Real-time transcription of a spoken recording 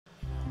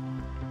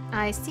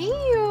I see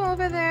you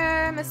over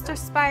there, Mr.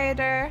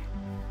 Spider.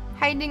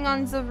 Hiding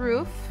on the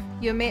roof.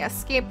 You may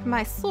escape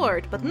my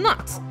sword, but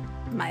not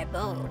my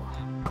bow.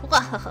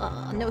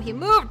 No, he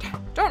moved!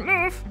 Don't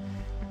move!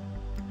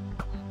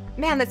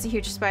 Man, that's a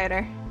huge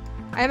spider.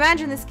 I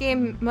imagine this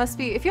game must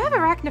be... If you have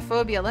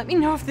arachnophobia, let me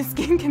know if this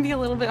game can be a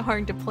little bit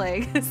hard to play,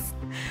 because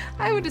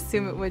I would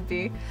assume it would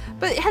be.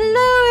 But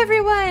hello,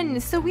 everyone!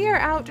 So we are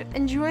out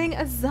enjoying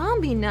a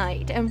zombie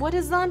night. And what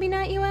is zombie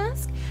night, you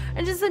ask?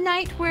 It is a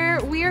night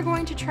where we are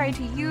going to try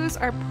to use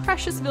our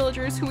precious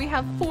villagers, who we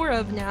have 4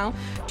 of now,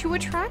 to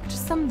attract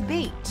some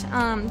bait.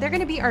 They're going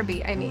to be our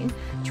bait, I mean,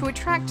 to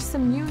attract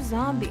some new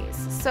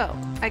zombies. So,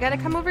 I gotta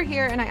come over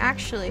here and I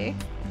actually...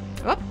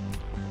 Whoop.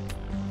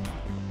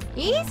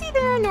 Easy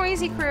there,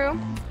 noisy crew.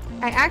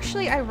 I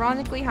actually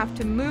ironically have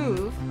to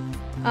move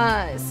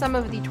some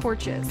of the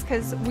torches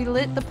because we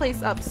lit the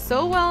place up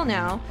so well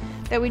now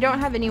that we don't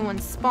have anyone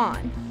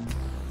spawn.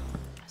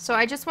 So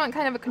I just want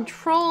kind of a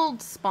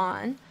controlled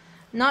spawn.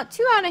 Not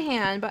too out of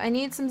hand, but I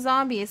need some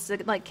zombies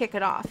to like kick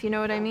it off. You know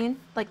what I mean?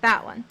 Like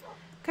that one.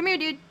 Come here,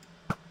 dude.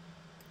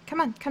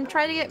 Come on. Come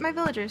try to get my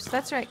villagers.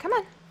 That's right. Come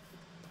on.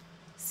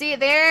 See,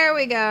 there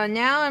we go.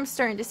 Now I'm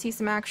starting to see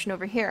some action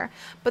over here.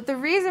 But the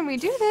reason we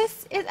do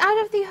this is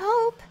out of the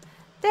hope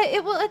that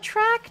it will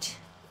attract...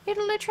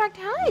 It'll attract...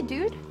 Hi,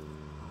 dude.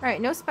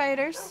 Alright, no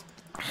spiders.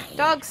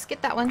 Dogs,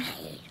 get that one.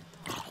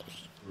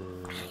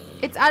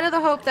 It's out of the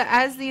hope that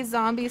as these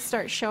zombies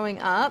start showing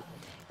up,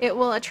 it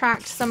will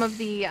attract some of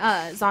the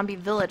zombie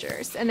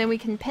villagers. And then we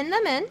can pin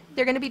them in.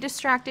 They're going to be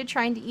distracted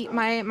trying to eat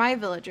my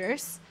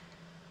villagers.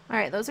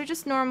 Alright, those are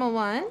just normal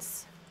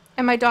ones.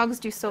 And my dogs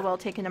do so well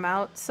taking them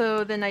out,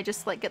 so then I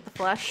just like get the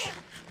flesh.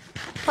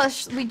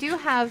 Plus, we do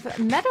have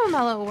Meadow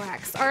Mellow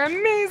Wax, our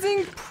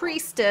amazing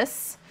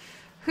priestess,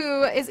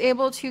 who is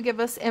able to give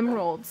us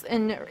emeralds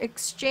in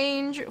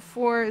exchange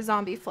for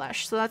zombie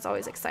flesh. So that's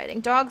always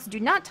exciting. Dogs, do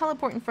not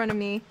teleport in front of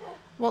me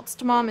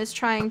whilst Mom is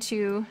trying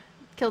to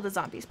kill the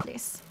zombies,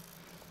 please.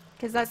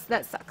 Because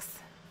that sucks.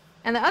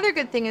 And the other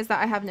good thing is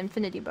that I have an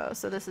infinity bow,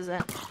 so this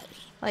isn't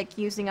like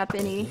using up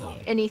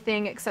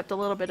anything except a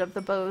little bit of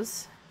the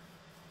bow's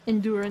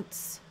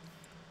endurance.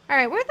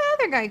 Alright, where'd the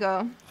other guy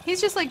go?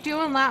 He's just like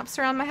doing laps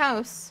around my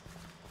house.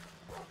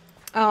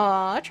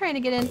 Aw, trying to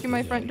get in through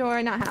my front door,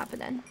 not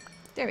happening.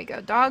 There we go,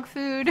 dog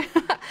food.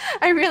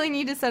 I really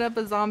need to set up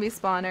a zombie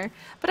spawner.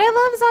 But I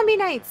love zombie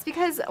nights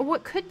because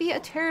what could be a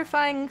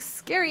terrifying,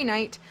 scary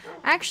night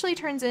actually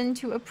turns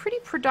into a pretty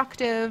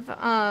productive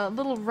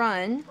little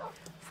run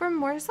for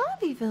more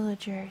zombie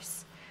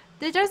villagers.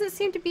 There doesn't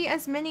seem to be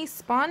as many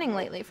spawning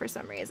lately for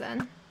some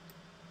reason.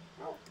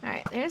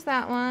 Alright, there's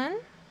that one.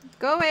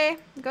 Go away,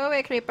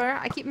 creeper.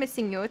 I keep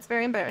missing you. It's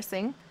very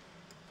embarrassing.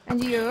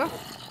 And you.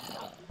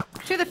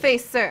 To the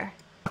face, sir.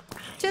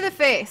 To the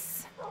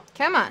face.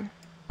 Come on.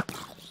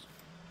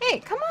 Hey,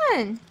 come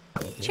on.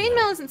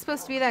 Chainmail isn't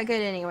supposed to be that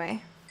good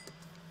anyway.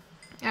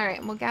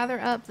 Alright, we'll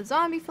gather up the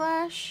zombie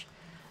flesh.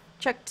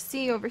 Check to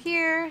see over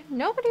here.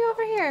 Nobody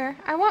over here.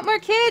 I want more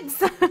kids.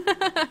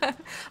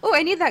 Oh,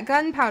 I need that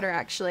gunpowder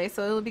actually,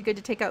 so it'll be good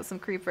to take out some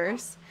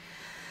creepers.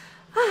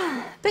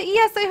 But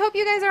yes, I hope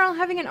you guys are all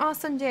having an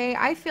awesome day.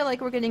 I feel like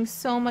we're getting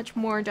so much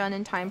more done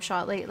in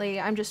Timeshot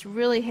lately. I'm just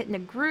really hitting a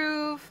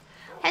groove.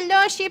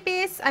 Hello,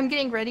 sheepies! I'm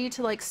getting ready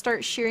to like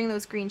start shearing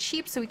those green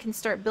sheep so we can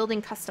start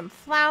building custom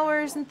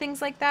flowers and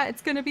things like that.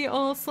 It's gonna be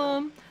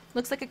awesome.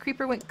 Looks like a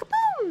creeper went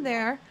kaboom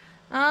there.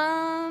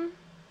 Where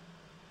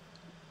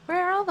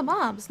are all the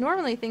mobs?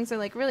 Normally things are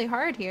like really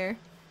hard here.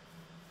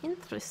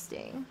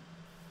 Interesting.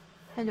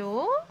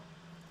 Hello?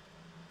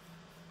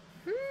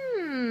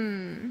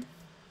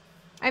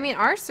 I mean,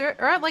 our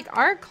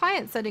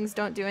client settings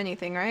don't do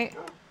anything, right?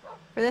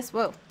 For this,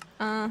 whoa.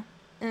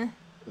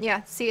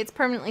 Yeah, see, it's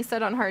permanently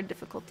set on hard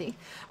difficulty.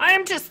 I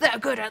am just that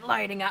good at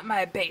lighting at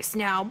my base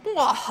now.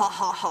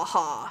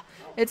 Mwahahaha.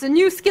 It's a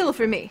new skill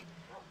for me.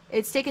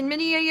 It's taken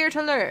many a year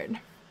to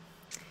learn.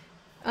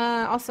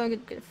 Also,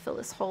 I'm gonna fill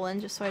this hole in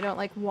just so I don't,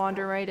 like,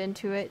 wander right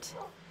into it.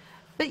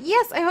 But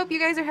yes, I hope you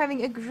guys are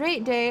having a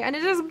great day, and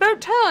it is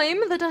about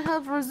time that I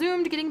have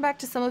resumed getting back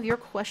to some of your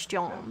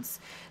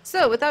questions.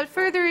 So, without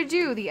further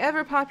ado, the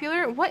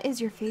ever-popular, what is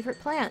your favorite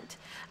plant?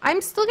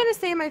 I'm still going to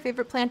say my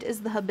favorite plant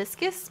is the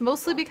hibiscus,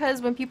 mostly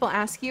because when people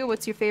ask you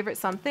what's your favorite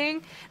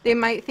something, they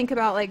might think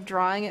about, like,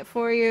 drawing it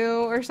for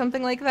you or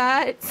something like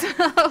that.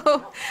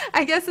 So,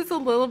 I guess it's a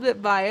little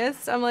bit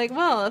biased. I'm like,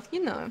 well, if,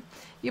 you know,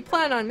 you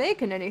plan on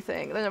making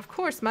anything, then of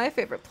course my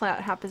favorite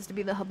plant happens to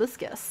be the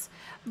hibiscus.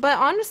 But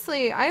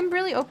honestly, I'm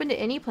really open to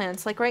any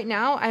plants. Like right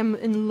now, I'm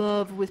in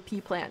love with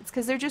pea plants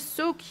because they're just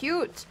so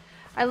cute.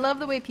 I love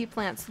the way pea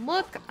plants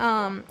look.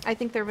 I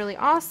think they're really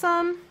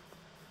awesome.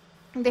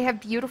 They have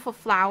beautiful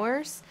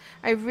flowers.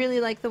 I really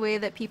like the way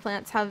that pea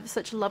plants have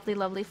such lovely,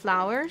 lovely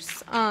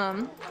flowers.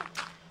 I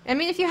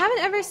mean, if you haven't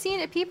ever seen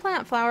a pea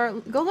plant flower,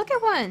 go look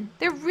at one.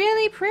 They're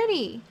really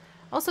pretty.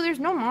 Also, there's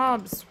no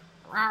mobs.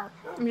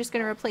 I'm just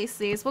going to replace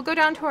these. We'll go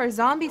down to our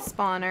zombie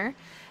spawner.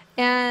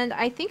 And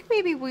I think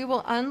maybe we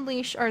will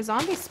unleash our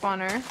zombie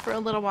spawner for a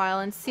little while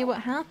and see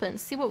what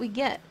happens. See what we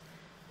get.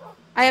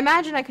 I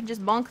imagine I could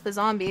just bonk the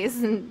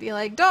zombies and be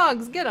like,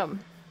 dogs, get them.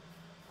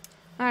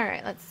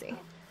 Alright, let's see.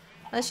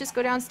 Let's just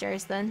go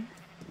downstairs then.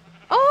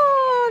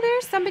 Oh,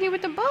 there's somebody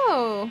with a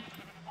bow.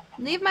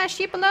 Leave my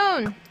sheep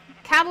alone.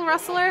 Cattle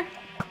rustler.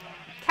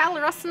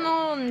 Cattle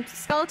rustling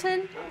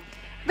skeleton.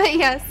 But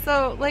yeah,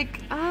 so like,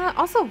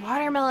 also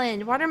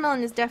watermelon.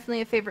 Watermelon is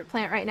definitely a favorite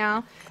plant right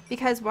now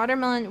because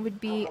watermelon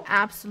would be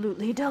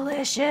absolutely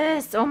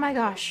delicious. Oh my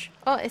gosh.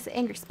 Oh, it's an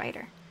angry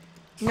spider.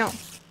 No.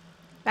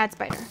 Bad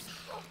spider.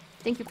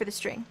 Thank you for the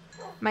string.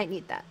 Might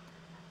need that.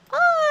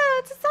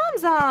 Oh, it's a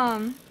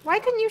Zomzom. Why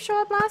couldn't you show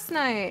up last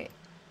night?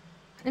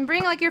 And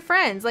bring like your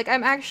friends. Like,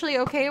 I'm actually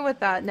okay with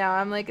that now.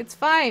 I'm like, it's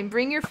fine.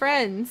 Bring your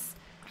friends.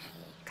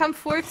 Come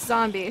forth,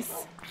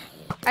 zombies.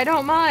 I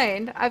don't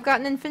mind. I've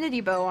got an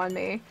infinity bow on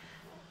me.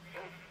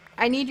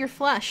 I need your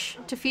flesh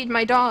to feed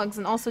my dogs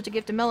and also to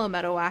give to Mellow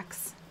Meadow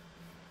Wax.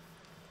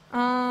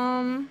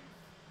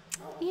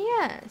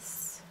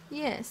 Yes.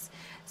 Yes.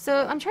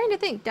 So I'm trying to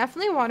think.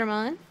 Definitely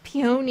watermelon.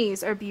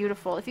 Peonies are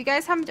beautiful. If you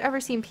guys haven't ever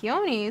seen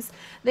peonies,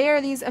 they are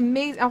these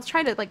amazing... I'll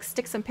try to like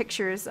stick some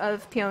pictures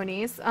of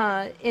peonies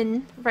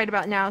in right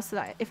about now so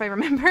that if I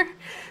remember,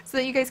 so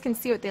that you guys can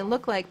see what they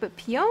look like. But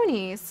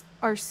peonies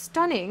are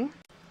stunning.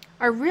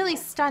 Are really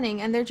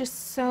stunning, and they're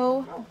just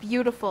so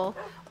beautiful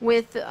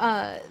with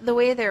the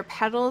way their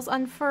petals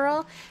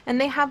unfurl,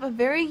 and they have a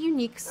very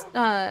unique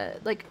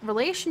like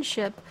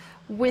relationship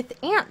with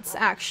ants.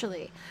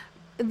 Actually,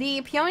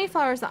 the peony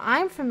flowers that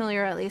I'm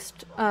familiar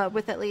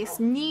with at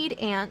least need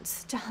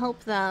ants to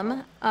help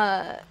them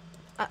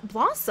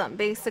blossom.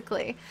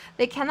 Basically,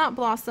 they cannot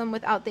blossom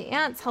without the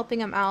ants helping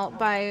them out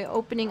by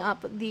opening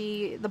up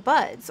the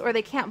buds, or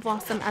they can't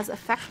blossom as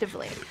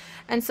effectively.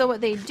 And so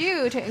what they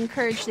do to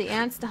encourage the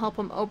ants to help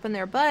them open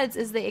their buds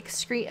is they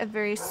excrete a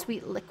very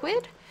sweet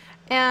liquid.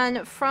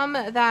 And from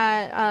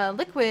that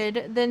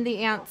liquid, then the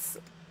ants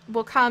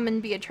will come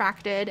and be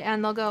attracted,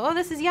 and they'll go, oh,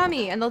 this is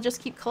yummy, and they'll just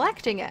keep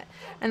collecting it.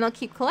 And they'll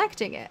keep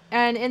collecting it.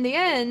 And in the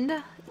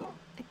end,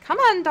 come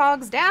on,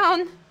 dogs,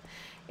 down.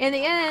 In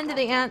the end,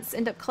 the ants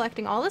end up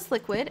collecting all this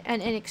liquid,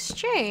 and in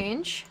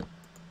exchange,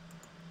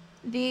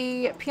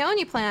 the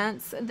peony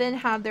plants then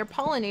have their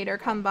pollinator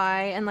come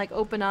by and like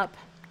open up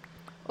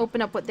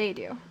what they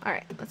do.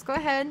 Alright, let's go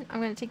ahead. I'm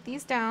going to take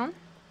these down.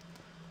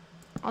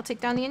 I'll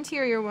take down the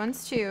interior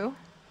ones too.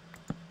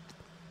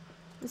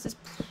 This is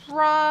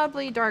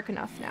probably dark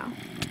enough now.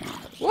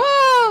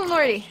 Whoa,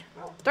 lordy!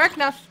 Dark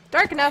enough!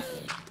 Dark enough!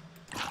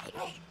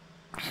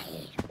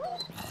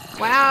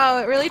 Wow,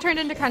 it really turned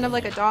into kind of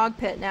like a dog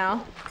pit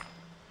now.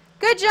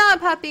 Good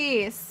job,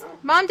 puppies!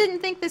 Mom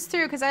didn't think this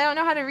through because I don't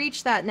know how to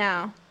reach that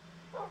now.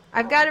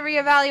 I've got to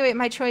reevaluate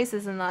my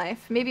choices in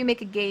life. Maybe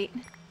make a gate.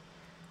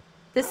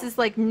 This is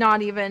like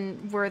not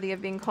even worthy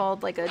of being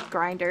called like a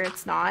grinder.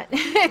 It's not.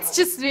 It's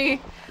just me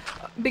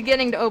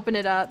beginning to open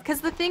it up. Because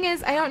the thing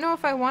is, I don't know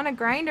if I want a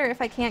grinder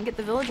if I can't get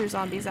the villager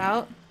zombies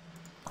out.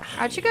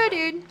 Out you go,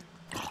 dude.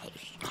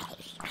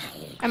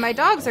 And my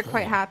dogs are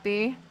quite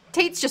happy.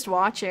 Tate's just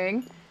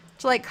watching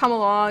to like come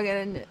along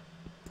and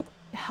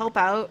help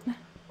out.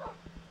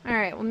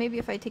 Alright, well maybe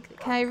if I take...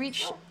 Can I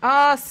reach...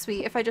 Oh,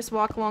 sweet. If I just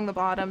walk along the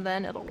bottom,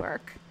 then it'll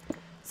work.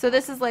 So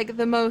this is like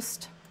the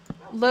most...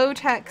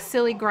 low-tech,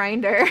 silly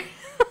grinder.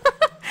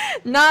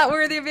 Not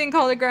worthy of being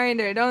called a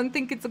grinder. Don't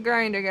think it's a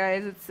grinder,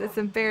 guys. It's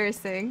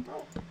embarrassing.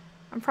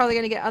 I'm probably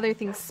going to get other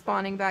things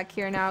spawning back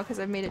here now because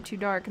I've made it too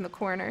dark in the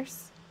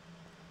corners.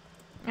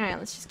 Alright,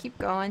 let's just keep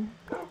going.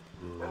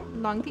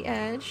 Along the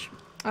edge.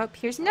 Oh,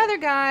 here's another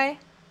guy.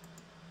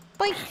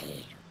 Blink!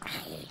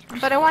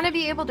 But I want to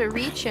be able to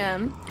reach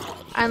him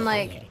and,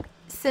 like,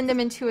 send him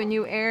into a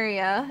new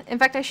area. In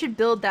fact, I should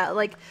build that,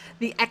 like,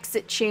 the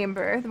exit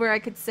chamber where I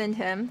could send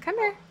him. Come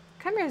here.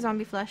 Come here,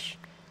 zombie flesh.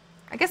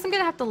 I guess I'm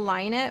gonna have to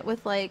line it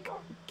with, like,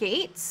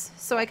 gates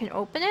so I can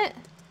open it.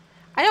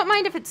 I don't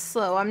mind if it's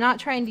slow. I'm not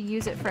trying to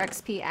use it for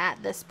XP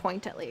at this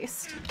point, at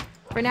least.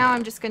 For now,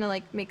 I'm just gonna,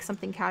 like, make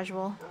something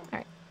casual.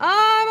 Alright.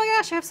 Oh my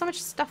gosh, I have so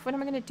much stuff. What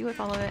am I gonna do with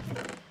all of it?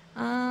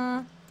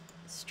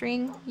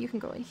 String. You can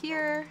go in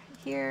here,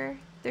 here.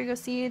 There you go,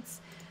 seeds.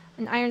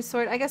 An iron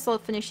sword. I guess I'll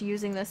finish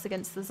using this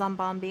against the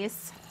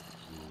zombies.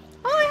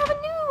 Oh, I have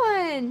a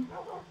new one!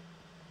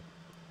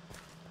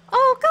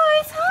 Oh,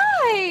 guys,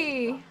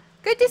 hi!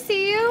 Good to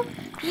see you.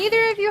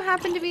 Neither of you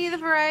happen to be the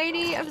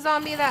variety of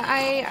zombie that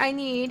I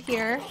need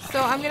here,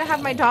 so I'm gonna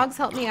have my dogs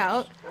help me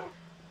out.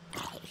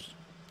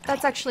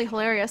 That's actually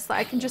hilarious.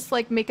 I can just,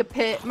 like, make a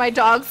pit. My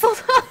dogs will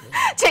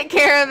take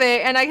care of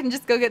it, and I can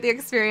just go get the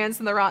experience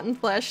and the rotten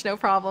flesh, no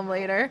problem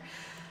later.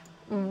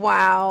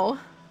 Wow.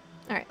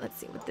 Alright, let's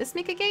see. Would this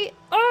make a gate?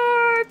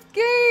 Oh,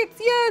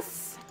 gates!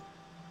 Yes!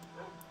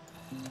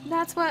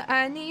 That's what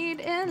I need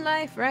in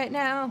life right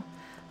now.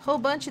 Whole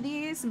bunch of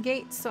these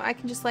gates so I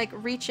can just like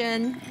reach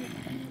in,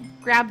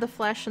 grab the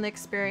flesh and the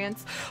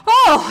experience.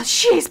 Oh,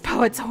 jeez,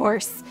 Poet's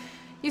horse.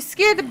 You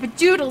scared the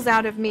bedoodles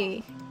out of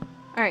me.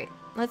 Alright,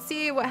 let's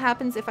see what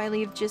happens if I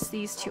leave just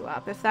these two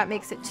up. If that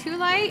makes it too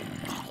light,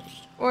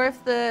 or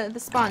if the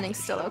spawning's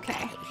still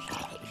okay.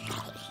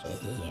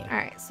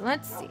 Alright, so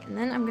let's see. And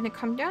then I'm gonna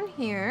come down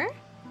here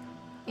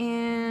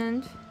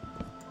and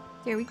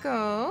There we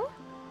go.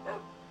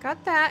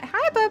 Got that.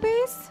 Hi,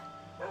 bubbies.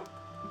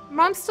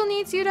 Mom still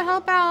needs you to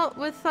help out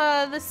with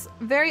this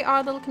very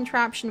odd little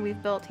contraption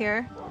we've built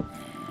here.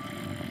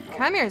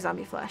 Come here,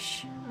 zombie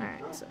flesh.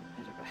 Alright, so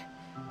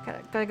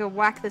gotta go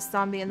whack this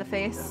zombie in the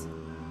face.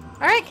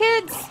 Alright,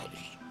 kids!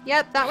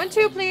 Yep, that one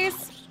too,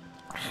 please.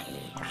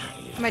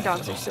 My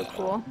dogs are so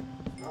cool.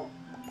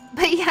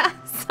 But yeah,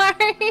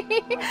 sorry.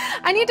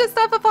 I need to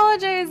stop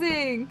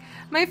apologizing.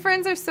 My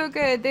friends are so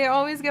good. They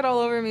always get all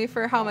over me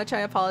for how much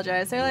I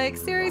apologize. They're like,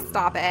 Seri,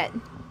 stop it.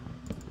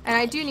 And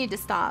I do need to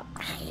stop.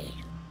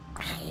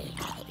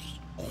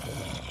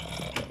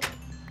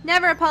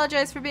 Never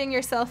apologize for being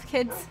yourself,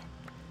 kids.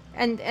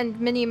 And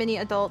many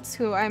adults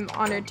who I'm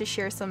honored to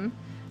share some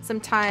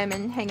time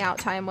and hang out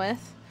time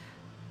with.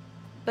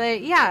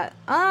 But yeah,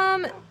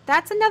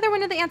 that's another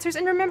one of the answers.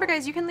 And remember,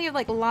 guys, you can leave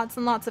like lots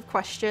and lots of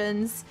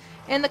questions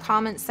in the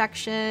comments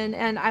section,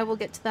 and I will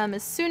get to them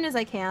as soon as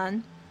I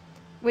can.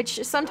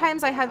 Which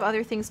sometimes I have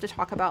other things to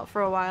talk about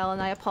for a while,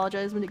 and I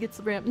apologize when it gets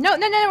random. No,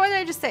 what did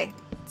I just say?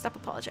 Stop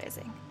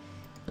apologizing.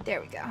 There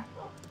we go.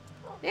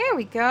 There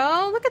we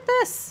go. Look at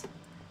this.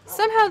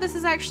 Somehow this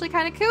is actually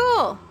kind of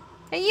cool.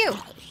 Hey, you.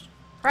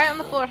 Right on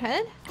the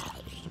forehead.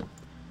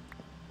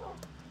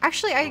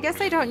 Actually, I guess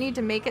I don't need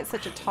to make it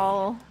such a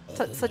tall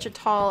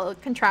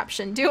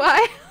contraption, do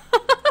I?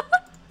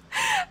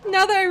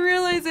 Now that I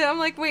realize it, I'm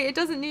like, wait, it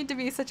doesn't need to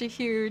be such a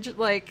huge,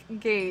 like,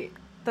 gate.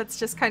 That's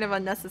just kind of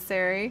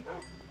unnecessary.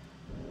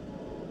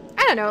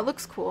 I don't know, it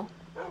looks cool.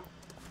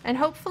 And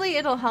hopefully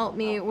it'll help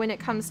me when it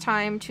comes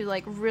time to,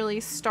 like, really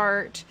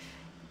start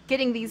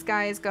getting these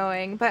guys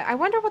going. But I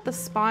wonder what the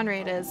spawn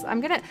rate is.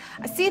 I'm gonna...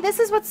 See, this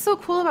is what's so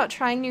cool about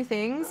trying new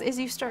things, is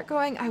you start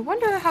going, I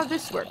wonder how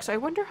this works. I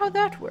wonder how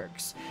that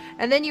works.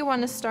 And then you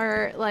want to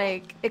start,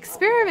 like,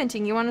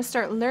 experimenting. You want to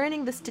start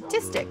learning the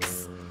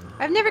statistics.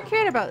 I've never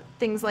cared about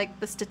things like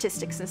the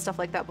statistics and stuff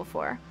like that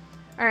before.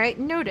 Alright,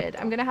 noted.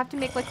 I'm gonna have to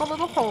make, like, a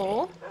little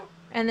hole.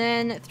 And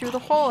then through the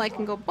hole I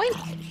can go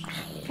boink.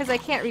 Because I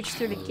can't reach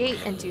through the gate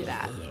and do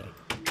that.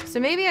 So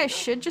maybe I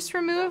should just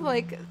remove,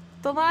 like,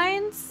 the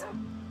lines?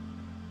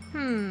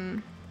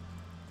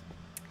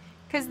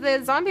 Because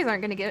the zombies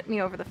aren't going to get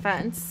me over the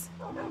fence.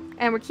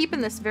 And we're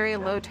keeping this very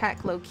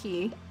low-tech,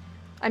 low-key.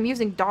 I'm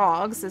using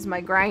dogs as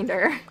my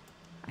grinder.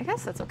 I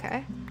guess that's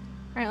okay.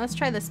 Alright, let's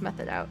try this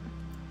method out.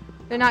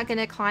 They're not going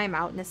to climb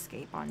out and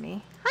escape on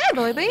me. Hi,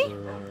 baby!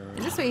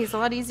 This way he's a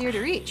lot easier to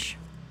reach.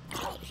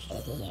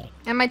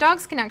 And my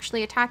dogs can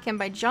actually attack him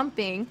by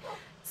jumping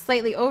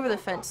slightly over the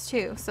fence,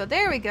 too. So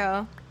there we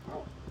go.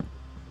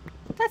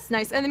 That's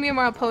nice. And the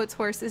meanwhile, Poet's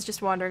horse is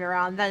just wandering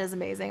around. That is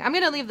amazing. I'm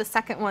going to leave the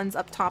second ones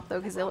up top, though,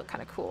 because they look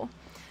kind of cool.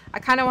 I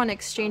kind of want to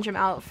exchange them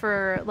out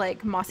for,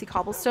 like, mossy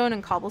cobblestone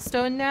and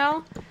cobblestone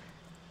now.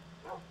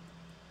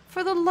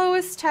 For the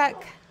lowest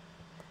tech.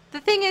 The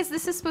thing is,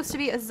 this is supposed to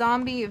be a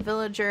zombie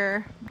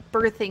villager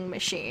birthing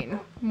machine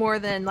more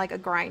than, like, a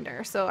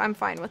grinder. So I'm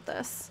fine with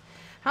this.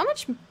 How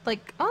much,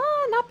 like,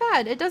 oh, not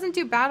bad. It doesn't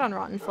do bad on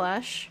rotten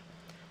flesh.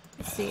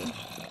 Let's see.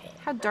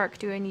 How dark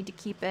do I need to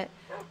keep it?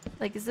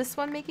 Like, is this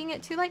one making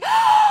it too light?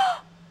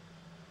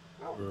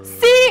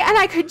 See? And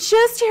I could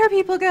just hear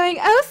people going,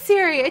 oh,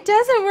 Seri, it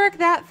doesn't work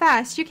that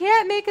fast. You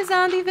can't make a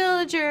zombie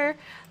villager,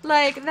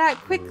 like, that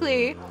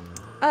quickly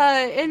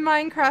in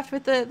Minecraft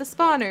with the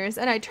spawners.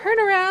 And I turn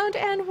around,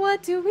 and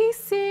what do we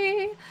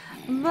see?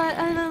 But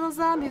a little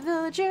zombie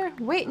villager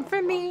waiting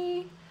for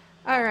me.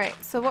 Alright,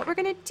 so what we're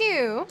gonna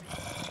do...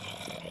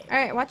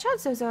 Alright, watch out,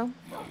 Zozo.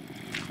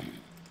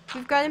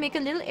 We've got to make a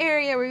little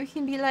area where we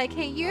can be like,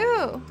 hey,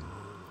 you!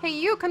 Hey,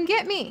 you, come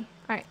get me!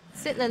 Alright,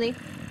 sit, Lily.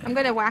 I'm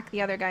gonna whack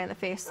the other guy in the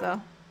face, though.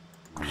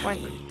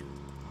 Boink.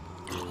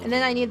 And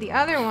then I need the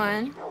other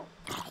one.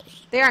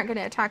 They aren't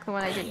gonna attack the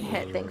one I didn't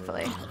hit,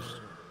 thankfully.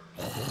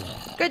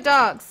 Good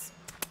dogs!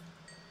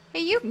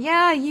 Hey, you!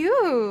 Yeah,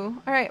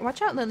 you! Alright,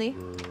 watch out, Lily.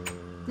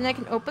 Then I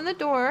can open the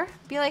door,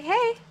 be like,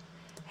 hey!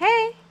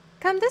 Hey!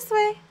 Come this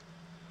way!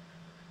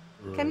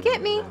 Come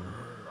get me!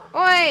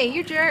 Oi,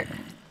 you jerk!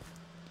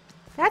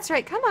 That's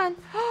right, come on.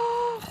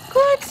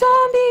 Good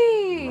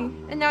zombie!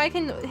 And now I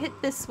can hit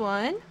this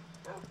one.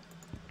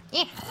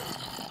 Eh.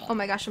 Oh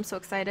my gosh, I'm so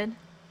excited.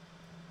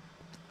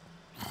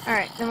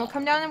 Alright, then we'll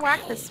come down and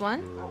whack this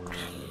one.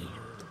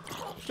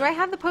 Do I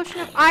have the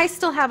potion of... I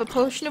still have a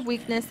potion of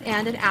weakness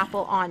and an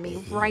apple on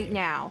me right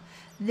now.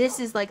 This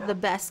is like the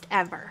best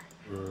ever.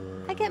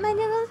 I get my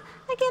little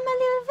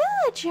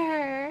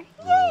villager!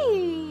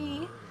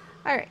 Yay!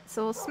 Alright,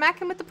 so we'll smack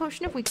him with the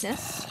potion of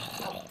weakness.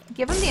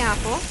 Give him the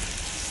apple.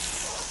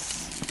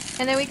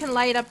 And then we can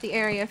light up the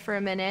area for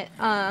a minute,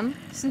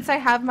 since I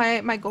have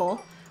my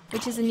goal,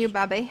 which is a new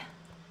baby.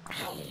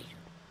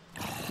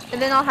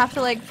 And then I'll have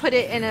to, like, put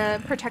it in a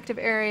protective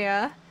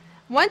area.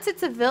 Once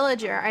it's a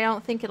villager, I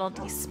don't think it'll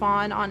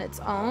despawn on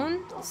its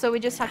own, so we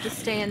just have to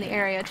stay in the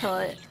area till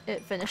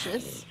it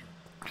finishes.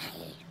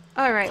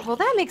 Alright, well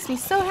that makes me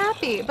so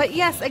happy. But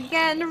yes,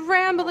 again,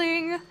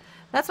 rambling.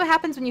 That's what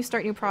happens when you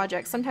start new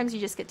projects. Sometimes you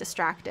just get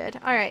distracted.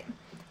 Alright,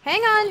 hang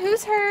on,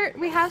 who's hurt?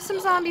 We have some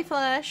zombie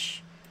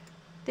flesh.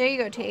 There you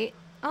go, Tate.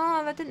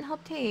 Oh, that didn't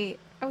help Tate.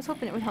 I was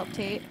hoping it would help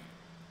Tate.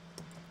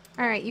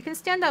 Alright, you can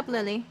stand up,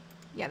 Lily.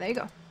 Yeah, there you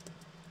go.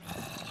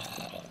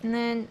 And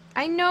then,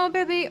 I know,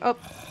 baby. Oh.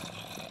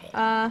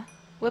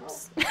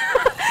 Whoops. Tay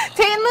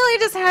and Lily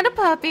just had a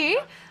puppy.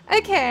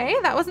 Okay,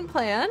 that wasn't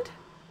planned.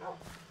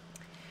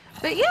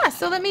 But yeah,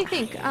 so let me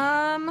think.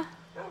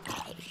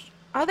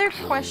 Other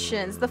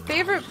questions. The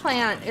favorite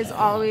plant is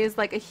always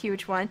like a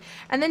huge one.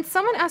 And then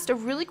someone asked a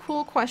really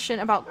cool question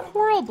about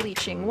coral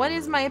bleaching. What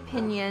is my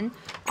opinion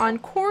on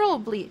coral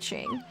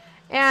bleaching?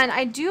 And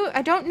I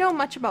don't know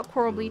much about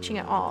coral bleaching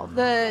at all.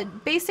 The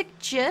basic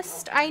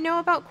gist I know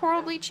about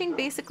coral bleaching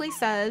basically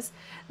says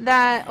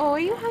that, oh, are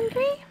you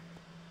hungry?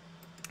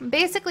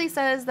 Basically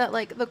says that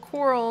like the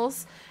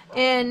corals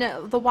in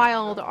the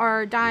wild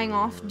are dying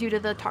off due to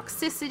the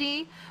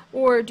toxicity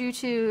or due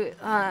to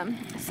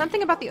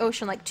something about the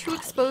ocean, like too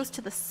exposed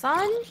to the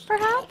sun,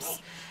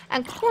 perhaps.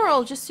 And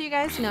coral, just so you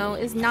guys know,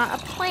 is not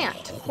a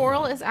plant.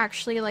 Coral is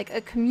actually like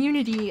a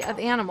community of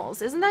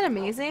animals. Isn't that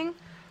amazing?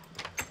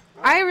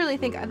 I really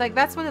think like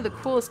that's one of the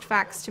coolest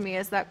facts to me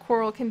is that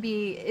coral can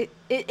be,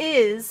 it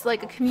is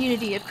like a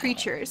community of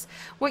creatures.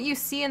 What you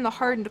see in the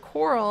hardened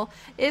coral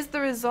is the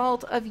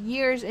result of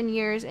years and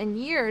years and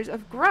years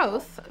of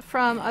growth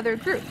from other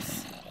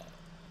groups.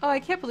 Oh, I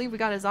can't believe we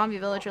got a zombie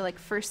villager like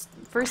first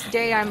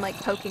day I'm like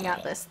poking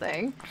at this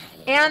thing.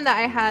 And that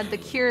I had the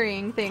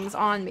curing things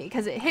on me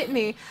because it hit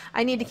me.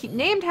 I need to keep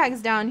name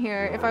tags down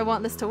here if I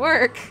want this to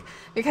work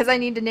because I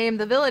need to name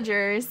the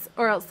villagers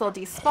or else they'll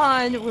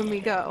despawn when we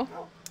go.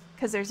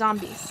 Because they're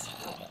zombies.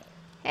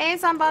 Hey,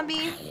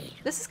 Zombombi.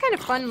 This is kind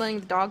of fun letting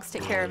the dogs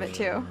take care of it,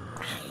 too.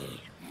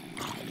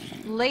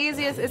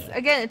 Laziest.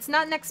 Again, it's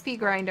not an XP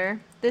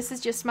grinder. This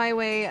is just my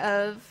way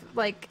of,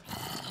 like,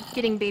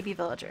 getting baby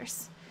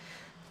villagers.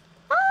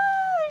 Ah,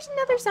 there's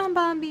another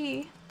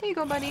Zombombi. There you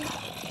go, buddy.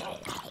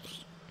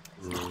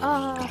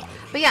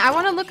 But yeah, I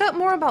want to look up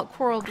more about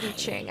coral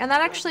bleaching. And that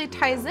actually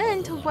ties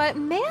into what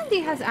Mandy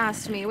has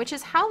asked me, which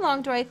is how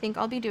long do I think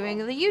I'll be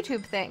doing the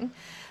YouTube thing?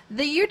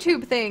 The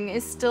YouTube thing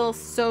is still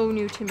so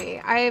new to me.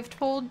 I have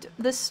told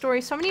this story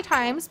so many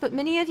times, but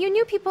many of you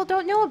new people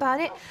don't know about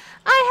it.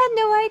 I had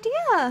no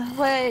idea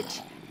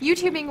what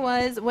YouTubing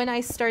was when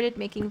I started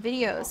making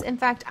videos. In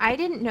fact, I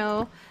didn't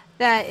know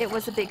that it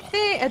was a big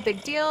thing, a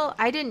big deal.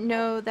 I didn't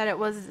know that it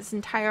was this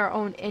entire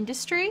own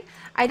industry.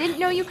 I didn't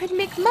know you could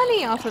make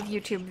money off of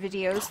YouTube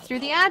videos through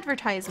the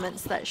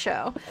advertisements that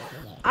show.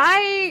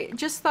 I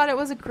just thought it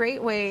was a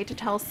great way to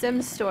tell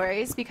Sim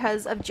stories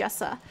because of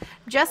Jessa.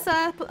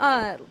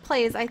 Jessa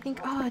plays, I think,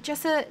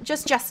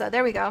 Jessa,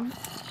 there we go,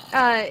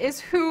 is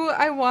who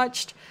I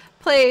watched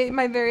play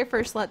my very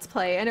first Let's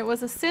Play, and it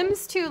was a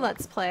Sims 2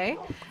 Let's Play.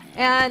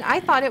 And I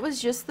thought it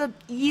was just the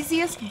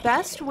easiest,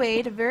 best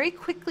way to very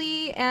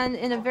quickly and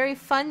in a very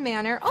fun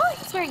manner. Oh,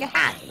 he's wearing a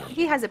hat.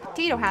 He has a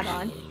potato hat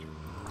on.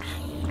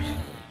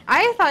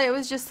 I thought it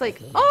was just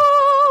like,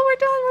 oh,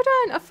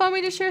 we're done. A fun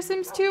way to share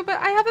Sims 2, but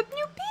I have a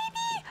new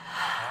baby.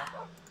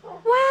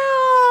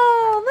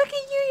 Wow, look at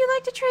you. You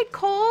like to trade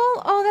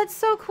coal? Oh, that's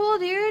so cool,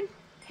 dude.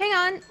 Hang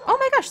on. Oh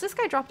my gosh, this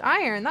guy dropped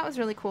iron. That was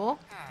really cool.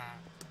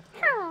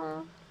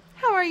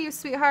 How are you,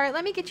 sweetheart?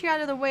 Let me get you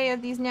out of the way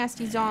of these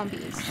nasty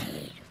zombies.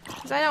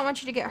 Because I don't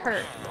want you to get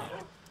hurt.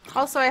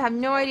 Also, I have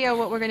no idea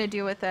what we're going to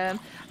do with them.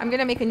 I'm going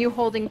to make a new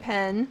holding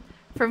pen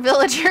for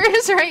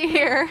villagers right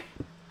here.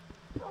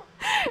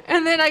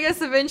 And then I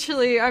guess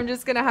eventually I'm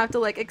just going to have to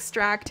like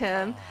extract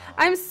him.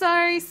 I'm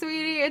sorry,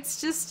 sweetie. It's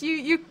just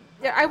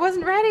I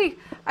wasn't ready.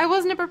 I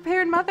wasn't a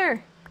prepared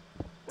mother.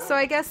 So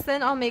I guess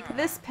then I'll make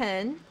this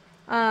pen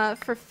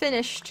for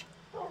finished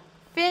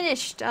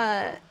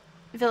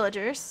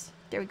villagers.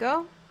 There we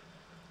go.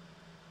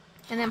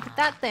 And then put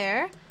that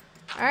there.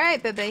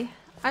 Alright, baby.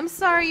 I'm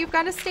sorry, you've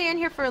got to stay in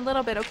here for a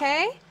little bit,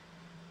 okay?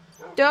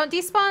 Don't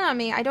despawn on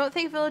me. I don't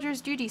think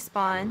villagers do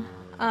despawn,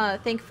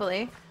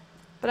 thankfully.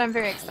 But I'm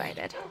very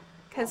excited,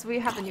 because we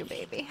have a new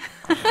baby.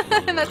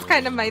 And that's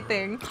kind of my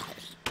thing.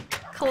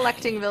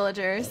 Collecting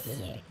villagers.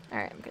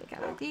 Alright, I'm going to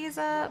gather these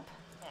up.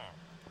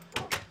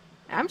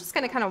 I'm just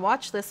going to kind of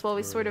watch this while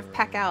we sort of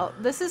pack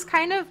out. This is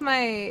kind of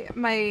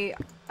my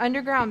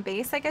underground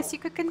base, I guess you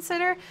could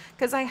consider,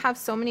 because I have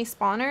so many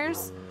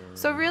spawners.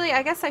 So really,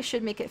 I guess I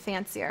should make it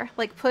fancier.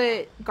 Like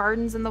put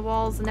gardens in the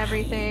walls and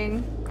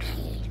everything.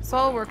 So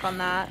I'll work on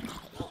that.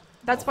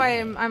 That's why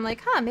I'm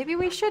like, maybe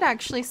we should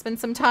actually spend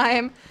some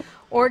time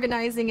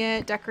organizing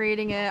it,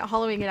 decorating it,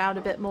 hollowing it out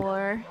a bit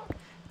more.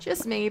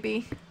 Just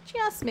maybe.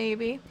 Just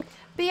maybe.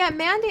 But yeah,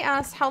 Mandy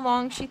asked how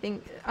long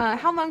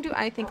do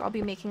I think I'll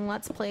be making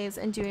Let's Plays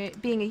and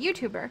being a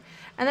YouTuber?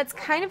 And that's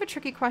kind of a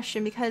tricky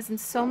question because in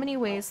so many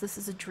ways this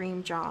is a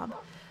dream job.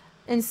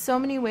 In so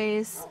many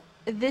ways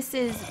this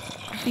is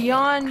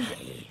beyond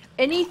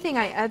anything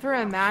I ever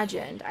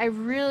imagined. I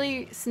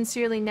really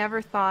sincerely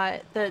never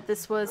thought that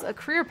this was a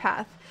career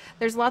path.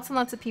 There's lots and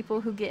lots of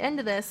people who get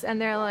into this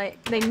and they're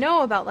like, they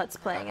know about Let's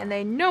Playing and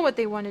they know what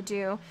they want to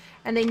do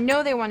and they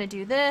know they want to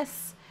do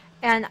this.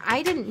 And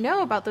I didn't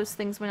know about those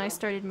things when I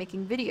started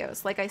making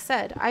videos. Like I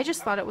said, I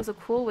just thought it was a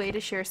cool way to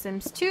share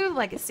Sims 2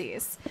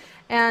 legacies.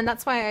 And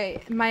that's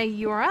why my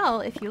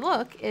URL, if you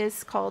look,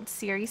 is called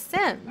Seri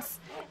Sims.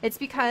 It's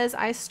because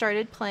I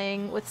started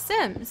playing with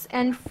Sims.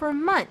 And for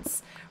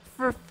months,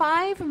 for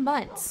 5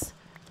 months,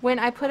 when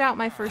I put out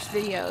my first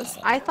videos,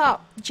 I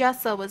thought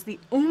Jessa was the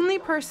only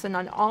person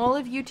on all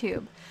of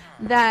YouTube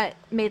that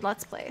made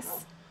Let's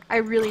Plays. I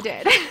really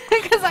did,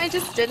 because I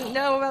just didn't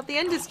know about the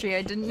industry.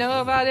 I didn't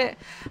know about it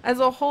as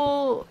a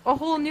whole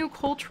new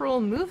cultural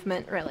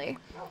movement, really.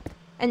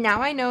 And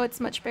now I know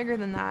it's much bigger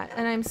than that,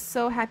 and I'm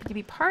so happy to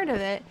be part of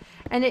it.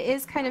 And it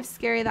is kind of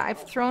scary that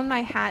I've thrown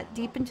my hat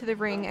deep into the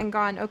ring and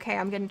gone, okay,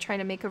 I'm going to try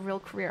to make a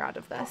real career out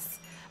of this.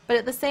 But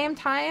at the same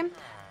time,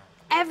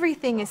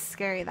 everything is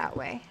scary that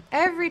way.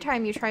 Every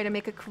time you try to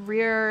make a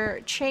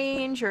career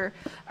change or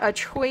a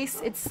choice,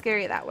 it's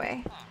scary that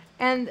way.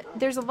 And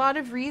there's a lot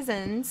of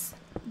reasons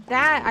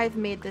that I've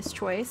made this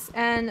choice,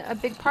 and a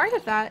big part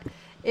of that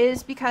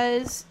is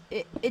because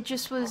it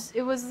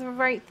was the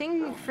right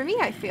thing for me,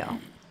 I feel.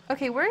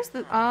 Okay, where's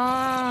the...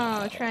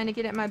 Oh, trying to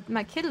get at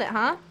my kidlet,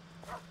 huh?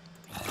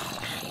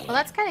 Well,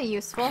 that's kind of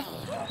useful.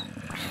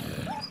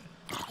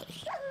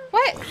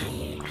 What?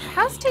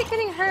 How's Tate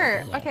getting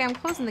hurt? Okay, I'm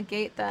closing the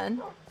gate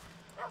then.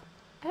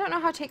 I don't know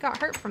how Tate got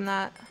hurt from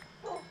that.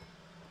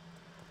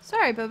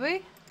 Sorry,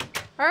 Bubby.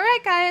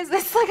 Alright, guys,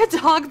 it's like a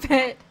dog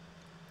bit.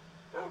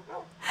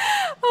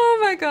 Oh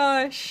my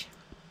gosh.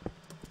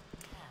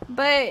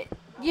 But,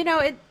 you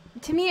know,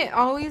 to me,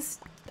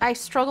 I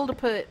struggle to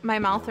put my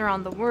mouth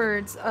around the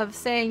words of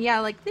saying, yeah,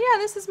 like, yeah,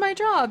 this is my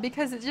job,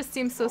 because it just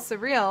seems so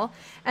surreal,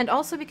 and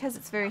also because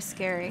it's very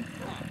scary.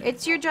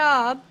 It's your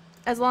job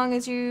as long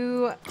as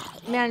you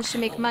manage to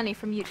make money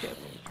from YouTube.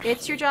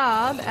 It's your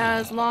job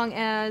as long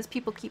as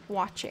people keep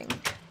watching.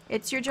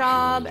 It's your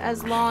job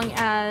as long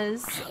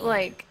as,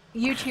 like,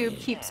 YouTube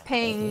keeps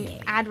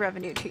paying ad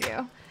revenue to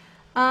you.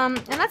 And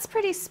that's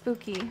pretty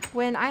spooky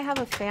when I have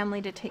a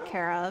family to take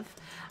care of.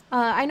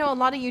 I know a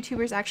lot of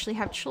YouTubers actually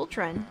have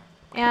children.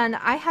 And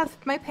I have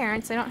my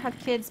parents. I don't have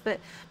kids, but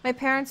my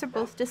parents are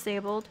both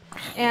disabled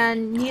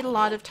and need a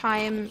lot of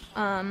time,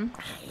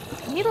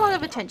 need a lot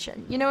of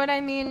attention. You know what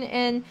I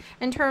mean?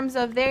 In terms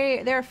of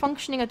they're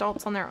functioning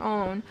adults on their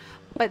own,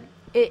 but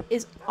it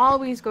is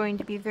always going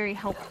to be very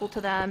helpful to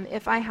them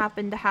if I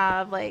happen to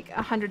have like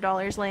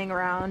 $100 laying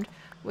around,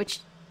 which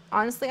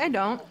honestly I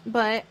don't,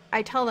 but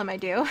I tell them I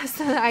do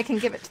so that I can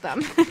give it to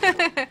them.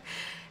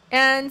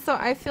 And so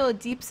I feel a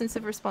deep sense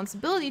of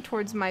responsibility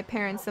towards my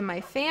parents and my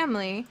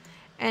family,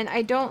 and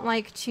I don't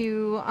like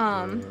to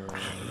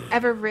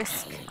ever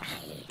risk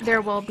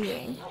their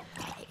well-being.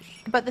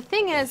 But the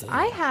thing is,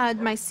 I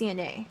had my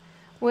CNA,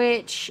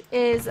 which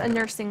is a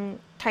nursing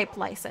type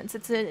license.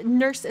 It's a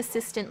nurse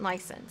assistant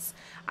license.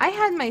 I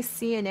had my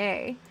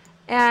CNA,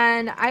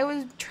 and I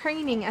was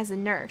training as a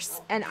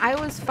nurse, and I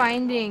was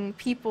finding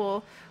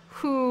people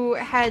who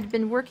had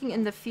been working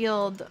in the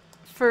field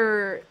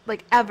for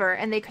like ever,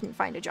 and they couldn't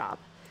find a job.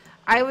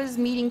 I was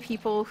meeting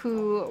people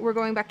who were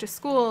going back to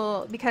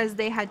school because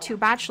they had 2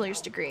 bachelor's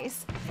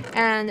degrees,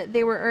 and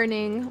they were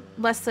earning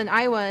less than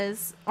I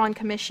was on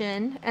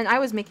commission, and I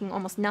was making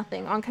almost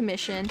nothing on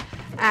commission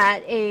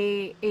at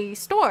a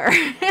store,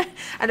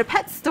 at a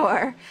pet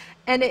store.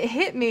 And it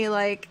hit me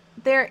like,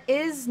 there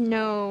is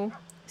no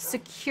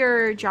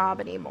secure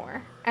job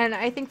anymore. And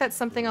I think that's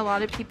something a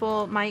lot of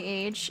people my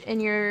age,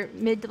 in your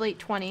mid to late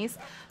 20s,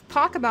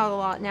 talk about a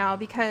lot now,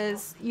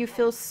 because you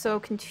feel so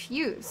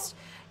confused.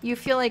 You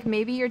feel like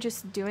maybe you're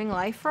just doing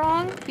life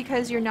wrong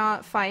because you're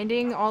not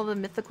finding all the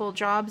mythical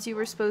jobs you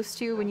were supposed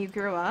to when you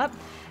grew up.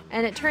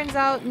 And it turns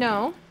out,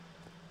 no,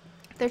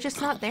 they're just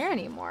not there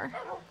anymore.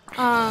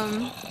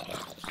 And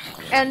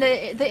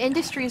the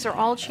industries are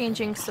all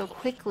changing so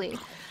quickly.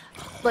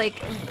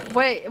 Like,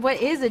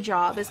 what is a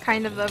job is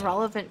kind of a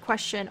relevant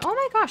question. Oh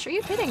my gosh, are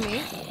you kidding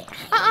me?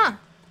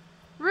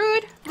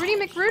 Rude. Rudy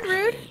McRude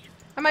Rude.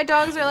 And my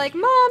dogs are like,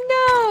 Mom,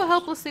 no!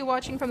 Helplessly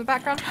watching from the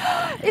background.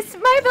 Is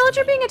my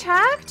villager being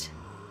attacked?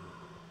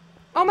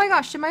 Oh my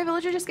gosh, did my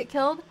villager just get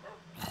killed?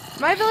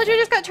 My villager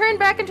just got turned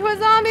back into a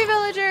zombie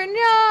villager!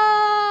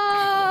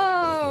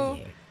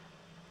 No!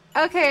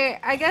 Okay,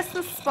 I guess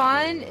the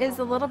spawn is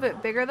a little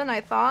bit bigger than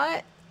I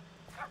thought.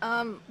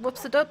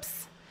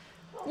 Whoops-a-doops.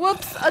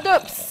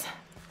 Whoops-a-doops!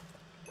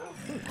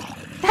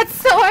 That's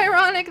so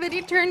ironic that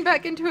he turned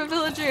back into a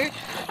villager.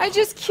 I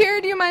just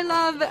cured you, my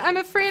love. I'm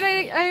afraid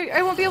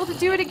I won't be able to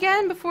do it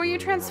again before you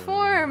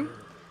transform.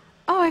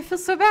 Oh, I feel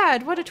so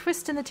bad. What a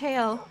twist in the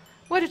tale.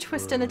 What a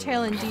twist in the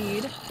tale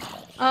indeed.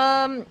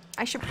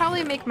 I should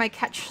probably make my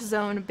catch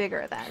zone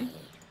bigger then.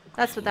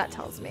 That's what that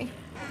tells me.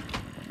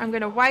 I'm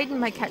gonna widen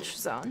my catch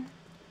zone.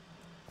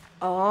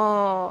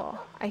 Oh,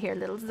 I hear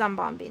little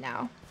Zombombi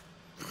now.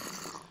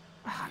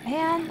 Oh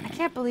man, I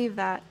can't believe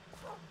that.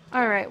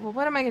 Alright, well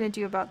what am I gonna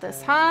do about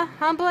this? Huh?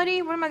 Huh,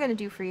 buddy? What am I gonna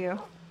do for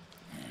you?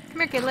 Come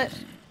here,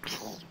 kidlet.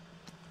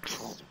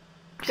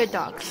 Good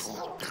dogs.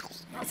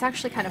 It's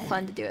actually kind of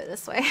fun to do it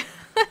this way.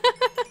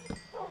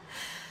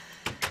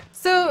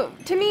 So,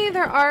 to me,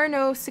 there are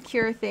no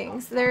secure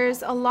things.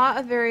 There's a lot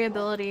of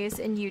variabilities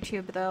in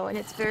YouTube, though, and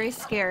it's very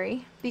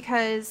scary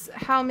because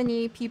how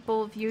many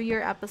people view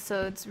your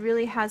episodes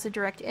really has a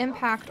direct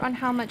impact on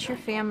how much your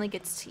family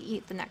gets to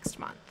eat the next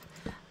month.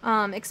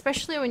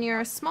 Especially when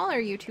you're a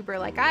smaller YouTuber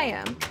like I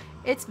am,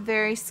 it's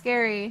very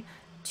scary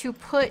to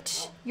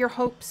put your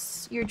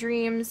hopes, your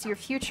dreams, your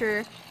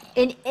future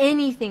in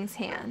anything's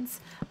hands.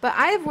 But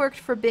I've worked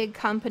for big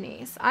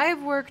companies.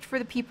 I've worked for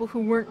the people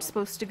who weren't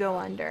supposed to go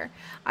under.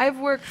 I've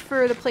worked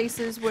for the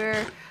places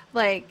where,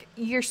 like,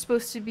 you're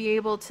supposed to be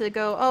able to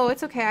go, oh,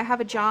 it's okay, I have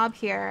a job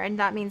here, and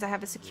that means I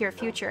have a secure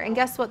future. And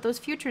guess what? Those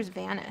futures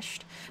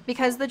vanished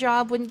because the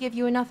job wouldn't give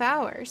you enough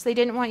hours. They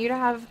didn't want you to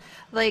have,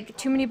 like,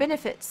 too many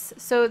benefits.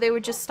 So they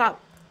would just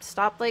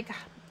stop, like,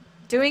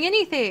 doing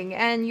anything,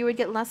 and you would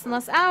get less and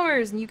less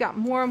hours, and you got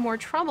more and more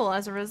trouble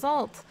as a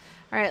result.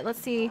 All right,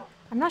 let's see.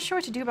 I'm not sure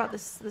what to do about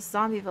this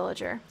zombie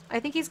villager. I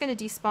think he's going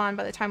to despawn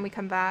by the time we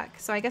come back,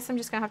 so I guess I'm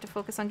just going to have to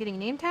focus on getting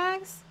name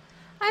tags.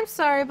 I'm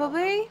sorry,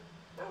 Bubby.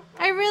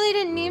 I really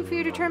didn't mean for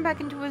you to turn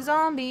back into a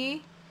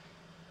zombie.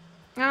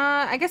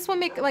 I guess we'll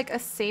make, like, a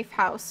safe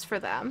house for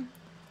them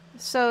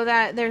so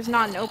that there's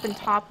not an open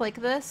top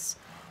like this,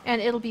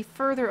 and it'll be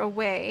further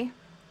away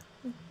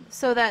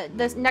so that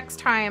this next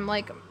time,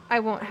 like, I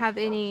won't have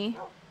any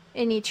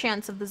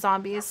chance of the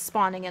zombies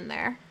spawning in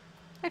there.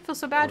 I feel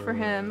so bad for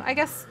him. I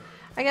guess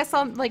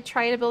I'll, like,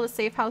 try to build a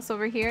safe house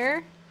over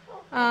here.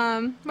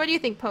 What do you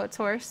think, Poet's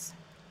Horse?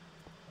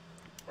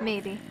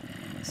 Maybe.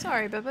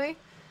 Sorry, Bubby.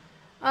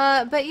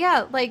 But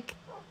yeah, like,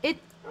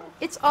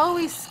 it's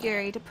always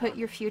scary to put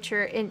your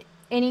future in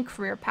any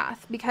career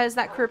path because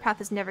that career path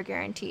is never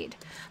guaranteed.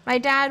 My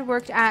dad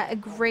worked at a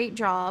great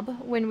job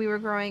when we were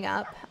growing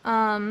up.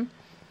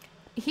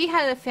 He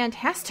had a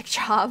fantastic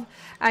job,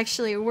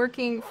 actually,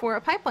 working for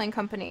a pipeline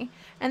company.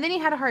 And then he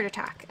had a heart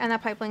attack, and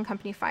that pipeline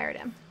company fired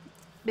him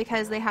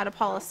because they had a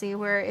policy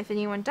where if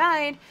anyone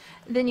died,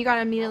 then you got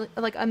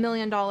like $1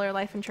 million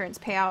life insurance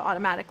payout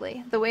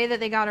automatically. The way that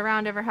they got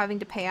around ever having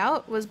to pay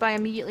out was by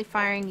immediately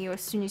firing you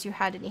as soon as you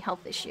had any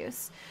health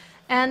issues.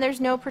 And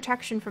there's no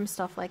protection from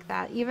stuff like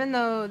that. Even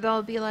though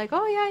they'll be like,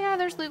 oh yeah,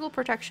 there's legal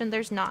protection,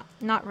 there's not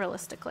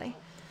realistically.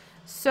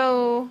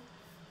 So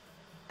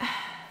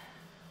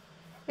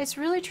it's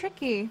really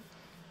tricky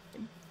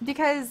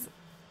because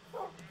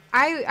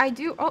I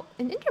do, oh,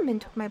 an Enderman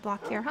took my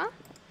block here, huh?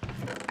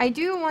 I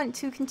do want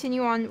to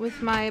continue on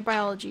with my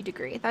biology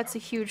degree. That's a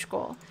huge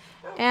goal.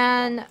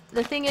 And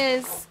the thing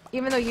is,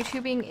 even though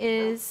YouTubing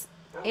is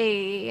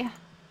a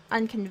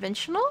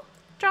unconventional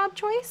job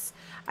choice,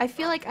 I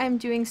feel like I'm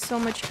doing so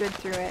much good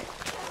through it.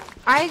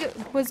 I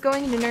was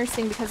going into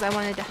nursing because I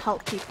wanted to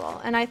help people,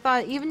 and I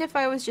thought even if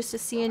I was just a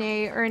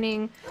CNA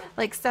earning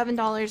like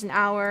 $7 an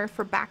hour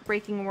for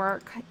backbreaking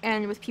work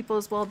and with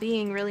people's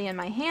well-being really in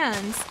my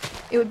hands,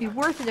 it would be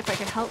worth it if I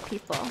could help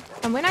people.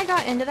 And when I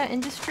got into that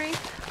industry,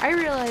 I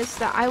realized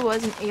that I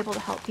wasn't able to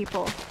help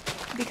people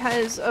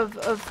because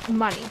of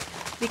money,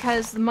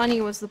 because the money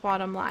was the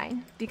bottom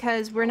line,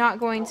 because we're not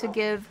going to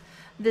give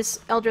this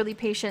elderly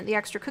patient the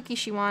extra cookie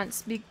she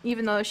wants,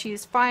 even though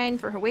she's fine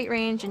for her weight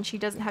range and she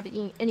doesn't have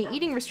any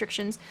eating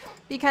restrictions,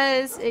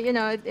 because, you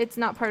know, it's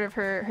not part of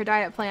her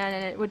diet plan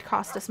and it would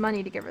cost us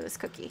money to give her this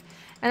cookie.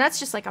 And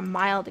that's just like a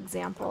mild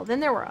example. Then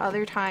there were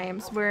other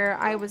times where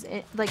I was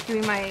like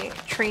doing my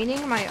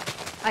training, my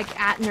like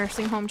at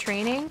nursing home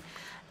training,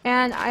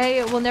 and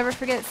I will never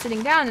forget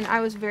sitting down, and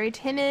I was very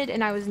timid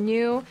and I was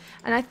new,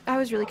 and I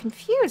was really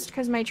confused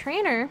because my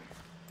trainer,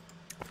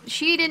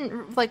 she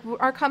didn't, like,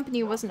 our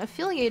company wasn't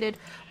affiliated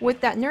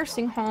with that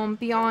nursing home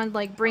beyond,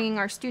 like, bringing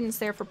our students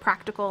there for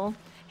practical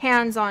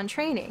hands-on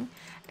training.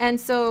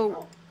 And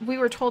so we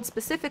were told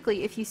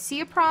specifically, if you see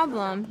a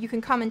problem, you can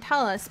come and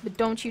tell us, but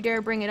don't you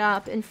dare bring it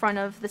up in front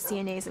of the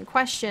CNAs in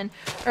question,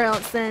 or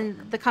else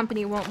then the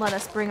company won't let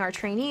us bring our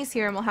trainees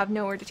here and we'll have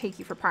nowhere to take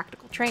you for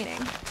practical training.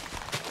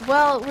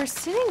 Well, we're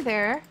sitting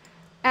there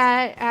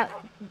at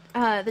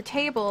the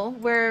table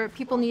where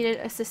people needed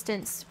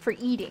assistance for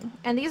eating.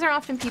 And these are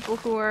often people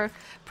who are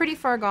pretty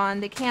far gone.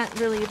 They can't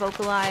really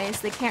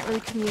vocalize. They can't really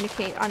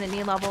communicate on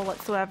any level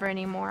whatsoever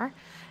anymore.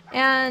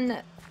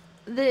 And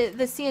the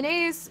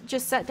CNAs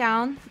just sat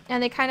down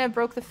and they kind of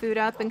broke the food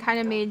up and kind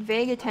of made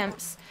vague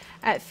attempts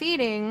at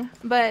feeding,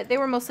 but they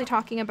were mostly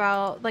talking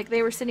about, like,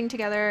 they were sitting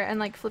together and,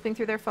 like, flipping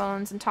through their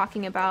phones and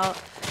talking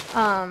about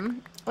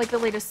like the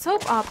latest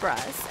soap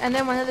operas. And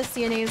then one of the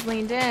CNAs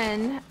leaned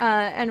in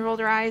and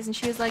rolled her eyes, and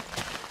she was like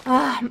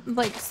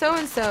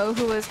so-and-so,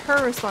 who was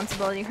her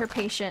responsibility, her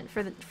patient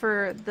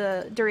for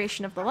the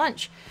duration of the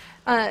lunch,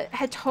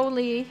 had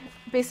totally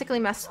basically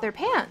messed their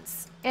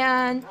pants.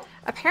 And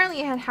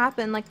apparently it had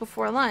happened like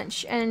before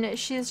lunch, and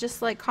she's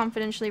just like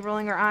confidentially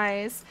rolling her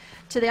eyes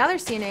to the other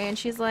CNA, and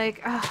she's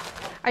like,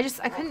 I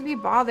couldn't be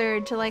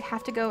bothered to like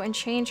have to go and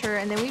change her,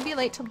 and then we'd be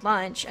late to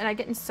lunch, and I'd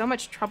get in so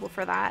much trouble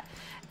for that.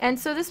 And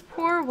so this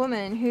poor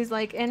woman who's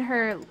like in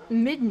her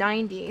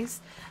mid-90s,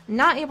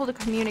 not able to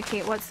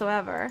communicate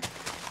whatsoever,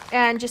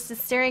 and just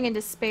is staring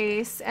into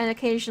space, and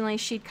occasionally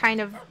she'd kind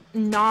of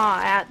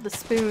gnaw at the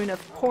spoon of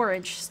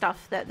porridge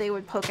stuff that they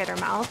would poke at her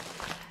mouth.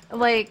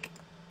 like,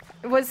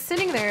 was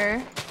sitting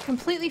there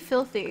completely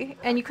filthy,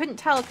 and you couldn't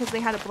tell because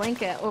they had a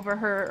blanket over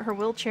her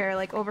wheelchair,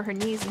 like over her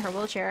knees in her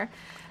wheelchair,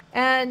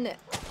 and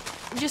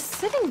just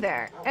sitting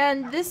there.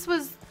 And this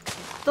was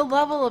the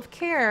level of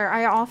care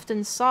I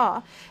often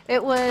saw.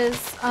 It was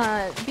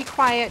be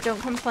quiet,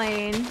 don't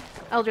complain,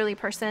 elderly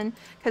person,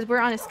 because we're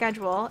on a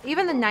schedule.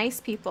 Even the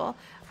nice people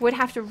would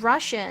have to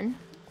rush in,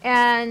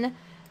 and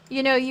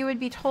you know, you would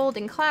be told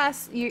in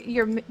class,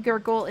 your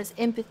goal is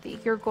empathy,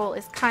 your goal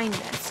is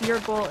kindness, your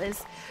goal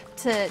is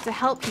to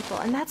help people,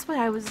 and that's what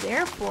I was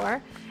there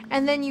for.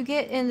 And then you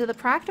get into the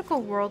practical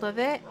world of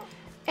it,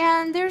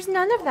 and there's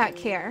none of that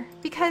care,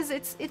 because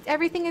it's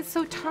everything is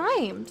so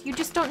timed. You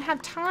just don't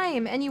have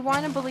time, and you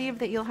want to believe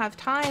that you'll have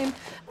time,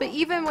 but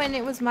even when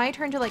it was my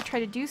turn to like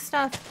try to do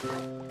stuff,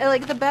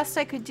 like the best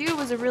I could do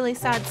was a really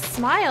sad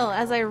smile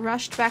as I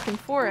rushed back and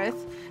forth,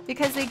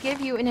 because they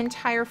give you an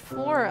entire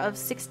floor of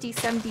 60,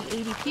 70,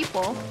 80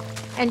 people,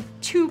 and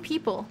 2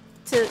 people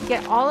to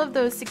get all of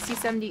those 60,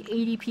 70,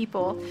 80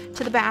 people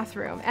to the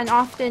bathroom. And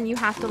often you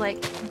have to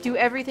like do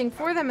everything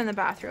for them in the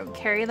bathroom,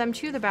 carry them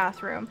to the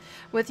bathroom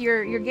with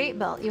your gait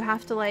belt. You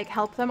have to like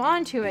help them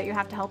onto it. You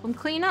have to help them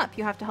clean up.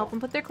 You have to help them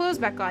put their clothes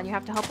back on. You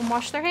have to help them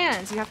wash their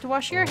hands. You have to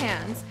wash your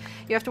hands.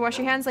 You have to wash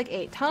your hands like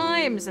 8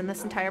 times in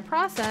this entire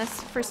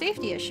process for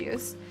safety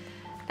issues.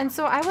 And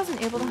so I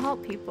wasn't able to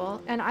help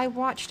people, and I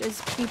watched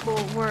as people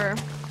were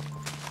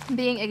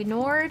being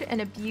ignored and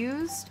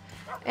abused,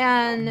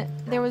 and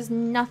there was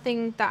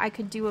nothing that I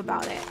could do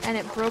about it, and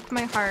it broke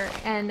my heart,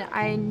 and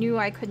I knew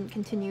I couldn't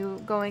continue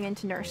going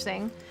into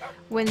nursing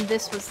when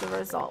this was the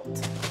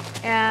result.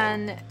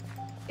 And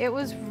it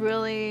was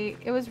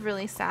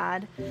really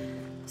sad.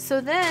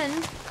 So then,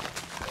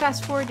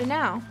 fast forward to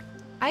now,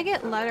 I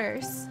get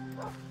letters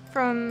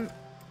from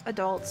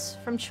adults,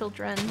 from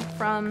children,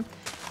 from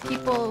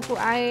people who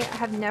I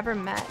have never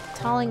met,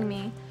 telling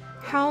me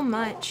how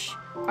much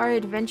our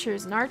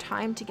adventures and our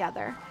time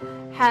together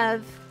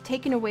have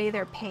taken away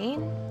their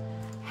pain,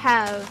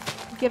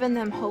 have given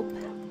them hope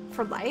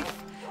for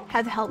life,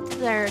 have helped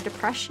their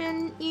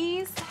depression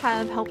ease,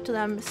 have helped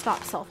them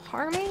stop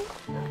self-harming,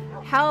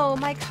 how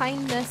my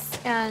kindness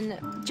and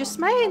just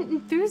my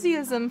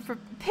enthusiasm for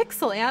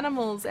pixel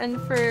animals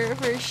and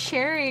for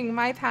sharing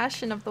my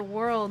passion of the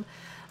world,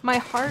 my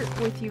heart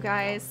with you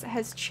guys,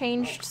 has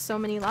changed so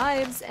many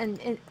lives and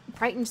it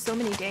brightened so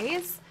many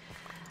days.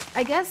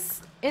 I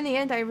guess in the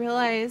end I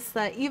realized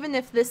that even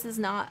if this is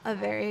not a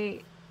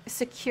very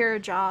secure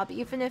job,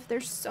 even if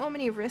there's so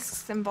many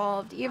risks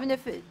involved, even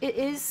if it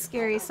is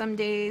scary some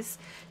days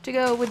to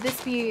go, would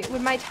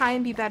my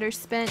time be better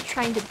spent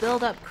trying to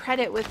build up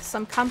credit with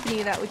some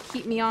company that would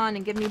keep me on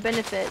and give me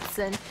benefits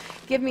and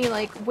give me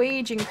like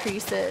wage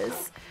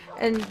increases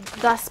and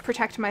thus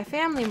protect my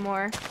family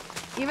more?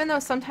 Even though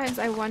sometimes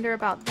I wonder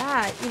about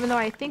that, even though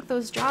I think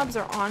those jobs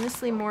are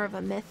honestly more of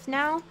a myth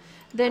now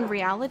than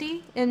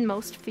reality in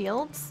most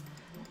fields,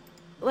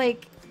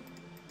 like,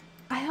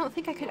 I don't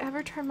think I could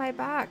ever turn my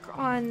back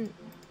on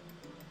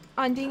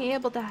being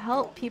able to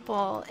help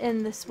people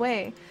in this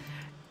way.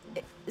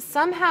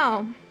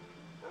 Somehow,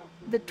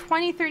 the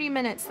 20-30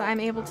 minutes that I'm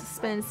able to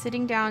spend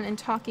sitting down and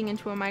talking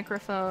into a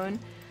microphone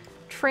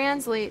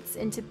translates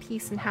into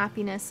peace and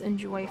happiness and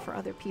joy for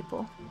other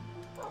people.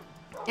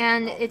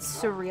 And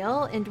it's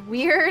surreal and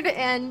weird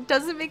and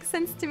doesn't make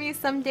sense to me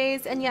some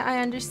days, and yet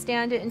I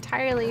understand it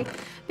entirely,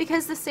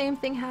 because the same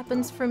thing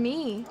happens for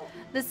me.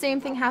 The same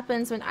thing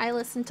happens when I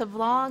listen to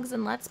vlogs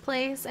and Let's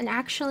Plays, and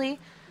actually,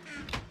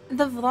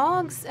 the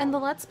vlogs and the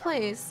Let's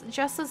Plays,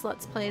 Jessa's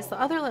Let's Plays,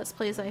 the other Let's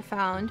Plays I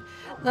found,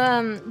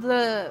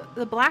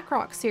 the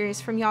Blackrock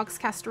series from Yogg's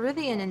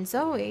Castarithian and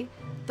Zoe,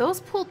 those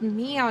pulled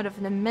me out of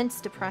an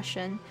immense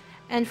depression,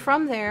 and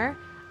from there,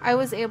 I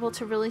was able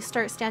to really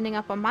start standing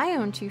up on my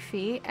own 2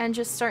 feet and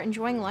just start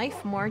enjoying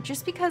life more,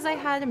 just because I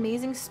had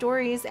amazing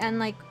stories. And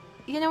like,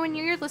 you know, when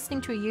you're listening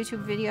to a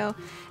YouTube video,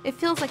 it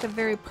feels like a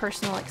very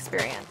personal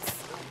experience.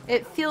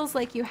 It feels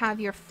like you have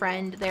your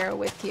friend there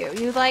with you.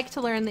 You like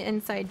to learn the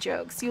inside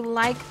jokes. You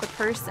like the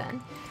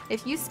person.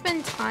 If you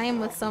spend time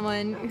with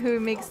someone who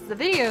makes the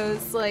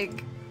videos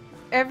like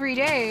every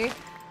day,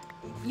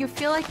 you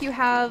feel like you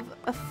have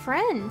a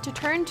friend to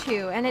turn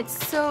to, and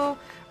it's so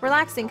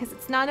relaxing because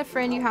it's not a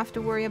friend you have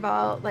to worry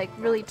about like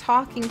really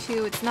talking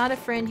to. It's not a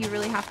friend you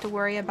really have to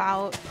worry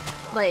about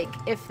like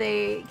if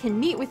they can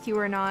meet with you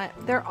or not.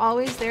 They're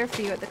always there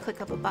for you at the click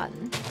of a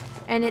button,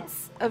 and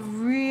it's a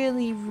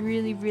really,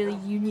 really, really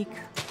unique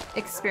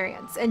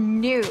experience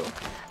and new.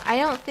 I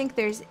don't think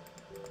there's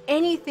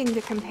anything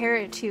to compare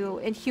it to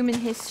in human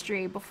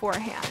history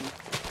beforehand.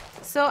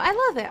 So I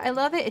love it. I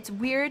love it. It's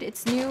weird,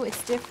 it's new,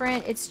 it's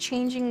different, it's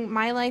changing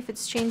my life,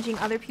 it's changing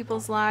other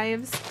people's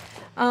lives.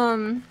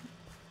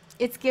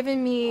 It's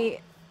given me,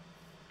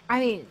 I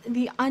mean,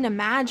 the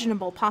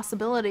unimaginable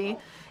possibility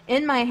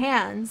in my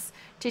hands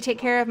to take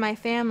care of my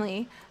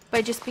family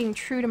by just being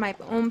true to my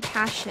own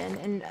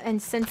passion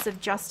and sense of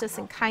justice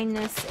and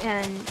kindness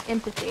and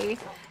empathy.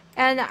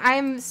 And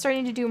I'm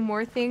starting to do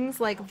more things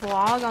like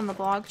vlog on the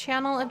blog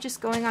channel of just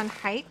going on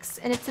hikes,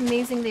 and it's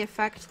amazing the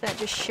effect that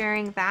just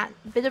sharing that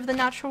bit of the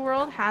natural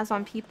world has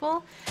on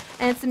people.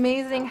 And it's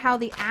amazing how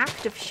the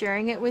act of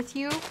sharing it with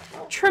you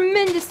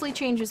tremendously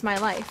changes my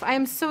life. I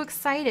am so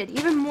excited,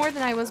 even more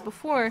than I was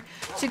before,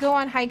 to go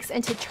on hikes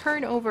and to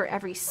turn over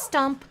every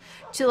stump,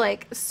 to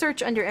like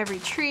search under every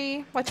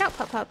tree. Watch out,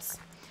 pup-pups.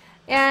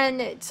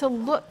 And to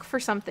look for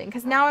something,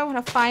 because now I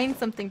want to find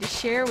something to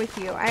share with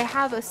you. I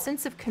have a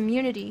sense of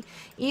community,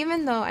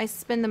 even though I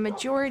spend the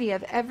majority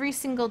of every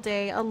single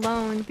day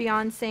alone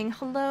beyond saying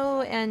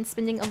hello and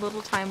spending a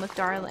little time with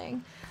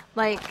Darling.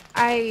 Like,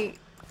 I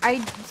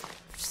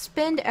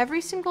spend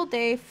every single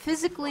day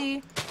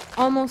physically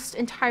almost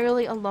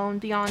entirely alone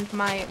beyond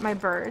my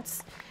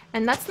birds.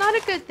 And that's not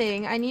a good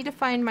thing. I need to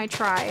find my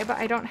tribe.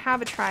 I don't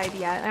have a tribe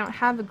yet. I don't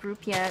have a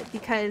group yet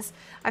because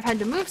I've had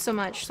to move so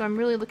much. So I'm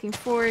really looking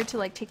forward to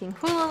like taking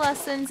hula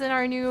lessons in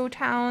our new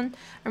town.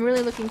 I'm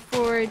really looking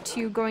forward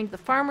to going to the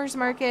farmer's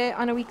market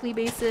on a weekly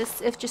basis,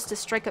 if just to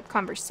strike up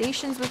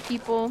conversations with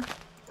people.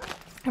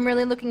 I'm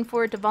really looking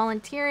forward to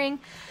volunteering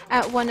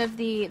at one of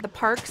the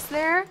parks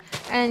there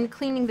and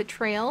cleaning the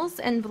trails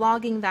and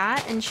vlogging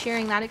that and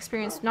sharing that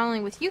experience not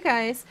only with you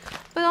guys,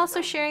 but also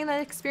sharing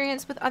that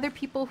experience with other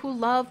people who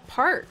love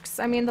parks.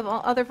 I mean, the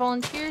other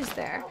volunteers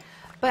there.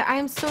 But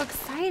I'm so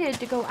excited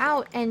to go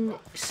out and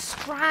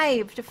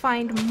strive to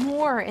find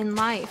more in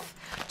life,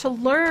 to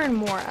learn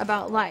more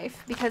about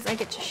life, because I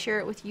get to share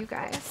it with you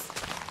guys.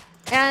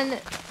 And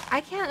I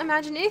can't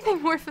imagine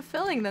anything more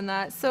fulfilling than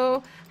that.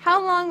 So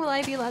how long will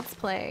I be Let's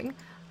Playing?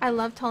 I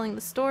love telling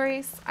the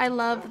stories. I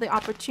love the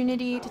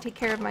opportunity to take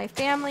care of my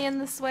family in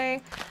this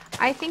way.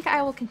 I think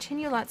I will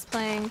continue Let's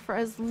Playing for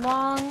as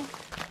long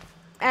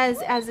as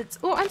it's...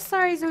 Oh, I'm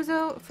sorry,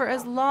 Zozo. For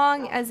as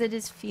long as it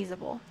is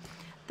feasible.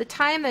 The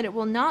time that it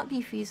will not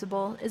be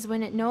feasible is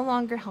when it no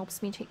longer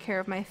helps me take care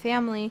of my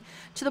family,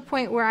 to the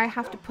point where I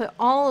have to put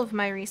all of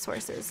my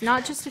resources,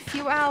 not just a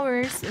few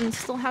hours and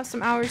still have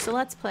some hours to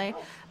Let's Play,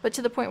 but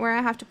to the point where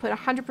I have to put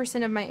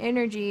 100% of my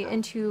energy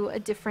into a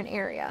different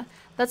area.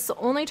 That's the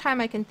only time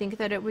I can think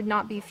that it would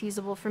not be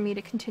feasible for me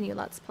to continue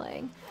Let's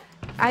Playing.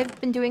 I've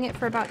been doing it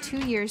for about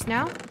 2 years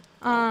now,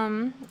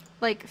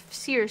 like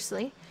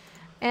seriously,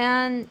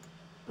 and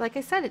like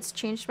I said, it's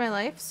changed my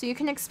life, so you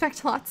can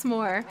expect lots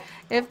more.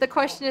 If the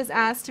question is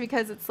asked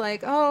because it's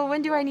like, oh,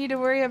 when do I need to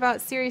worry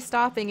about Seri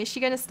stopping? Is she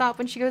going to stop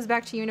when she goes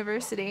back to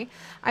university?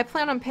 I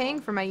plan on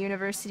paying for my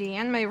university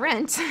and my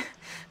rent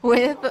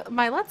with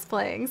my Let's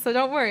Playing, so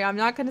don't worry, I'm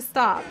not going to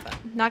stop.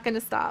 Not going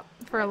to stop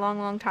for a long,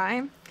 long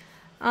time.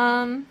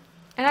 And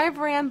I've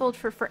rambled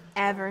for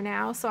forever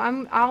now, so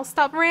I'll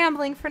stop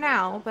rambling for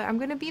now, but I'm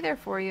going to be there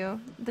for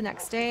you the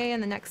next day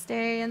and the next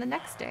day and the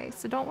next day,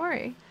 so don't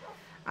worry.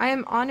 I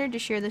am honored to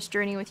share this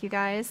journey with you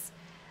guys,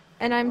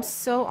 and I'm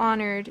so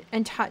honored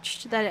and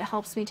touched that it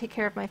helps me take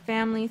care of my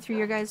family through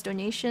your guys'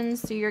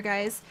 donations, through your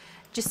guys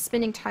just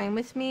spending time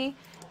with me.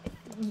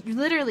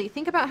 Literally,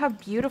 think about how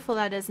beautiful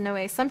that is in a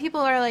way. Some people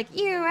are like,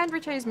 ew,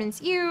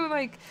 advertisements, ew,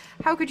 like,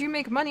 how could you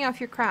make money off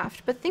your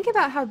craft? But think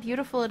about how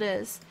beautiful it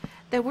is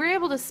that we're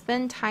able to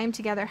spend time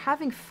together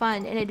having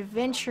fun and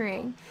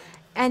adventuring.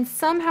 And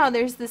somehow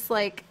there's this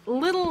like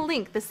little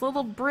link, this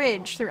little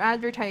bridge through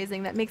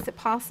advertising that makes it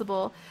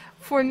possible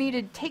for me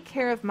to take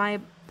care of my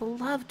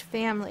beloved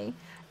family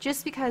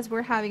just because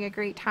we're having a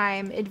great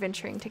time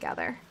adventuring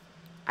together.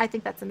 I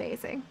think that's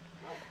amazing.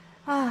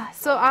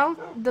 So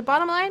the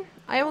bottom line,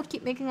 I will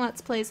keep making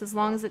Let's Plays as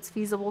long as it's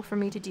feasible for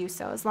me to do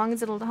so, as long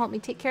as it'll help me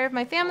take care of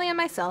my family and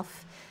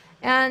myself.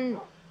 And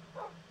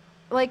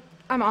like,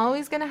 I'm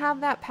always going to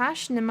have that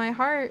passion in my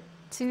heart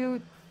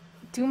to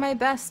do my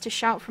best to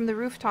shout from the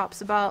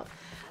rooftops about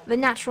the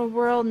natural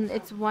world and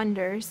its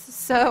wonders.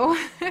 So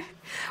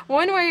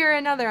one way or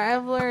another,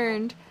 I've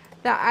learned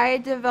that I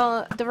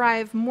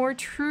derive more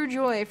true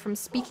joy from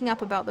speaking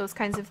up about those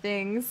kinds of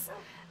things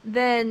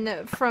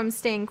than from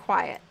staying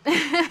quiet.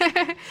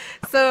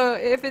 So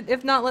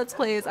if not Let's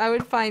Plays, I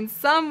would find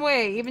some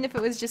way, even if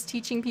it was just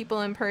teaching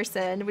people in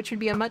person, which would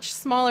be a much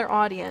smaller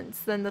audience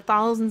than the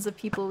thousands of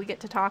people we get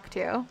to talk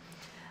to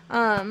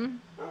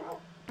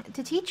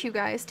teach you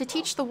guys, to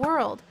teach the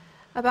world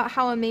about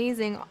how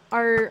amazing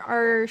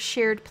our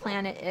shared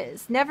planet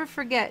is. Never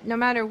forget, no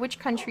matter which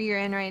country you're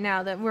in right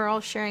now, that we're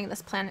all sharing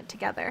this planet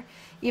together.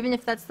 Even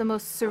if that's the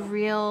most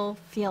surreal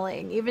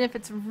feeling, even if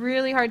it's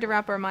really hard to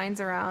wrap our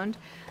minds around.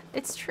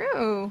 It's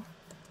true.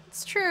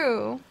 It's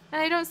true.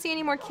 And I don't see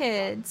any more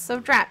kids. So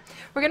drat.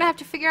 We're gonna have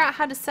to figure out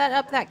how to set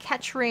up that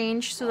catch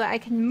range so that I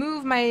can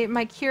move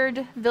my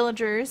cured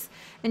villagers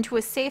into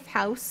a safe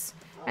house.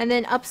 And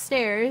then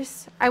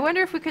upstairs, I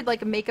wonder if we could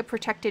like make a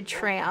protected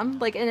tram,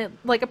 like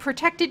a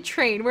protected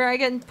train where I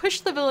can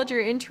push the villager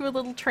into a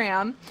little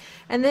tram,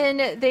 And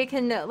then they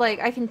can, like,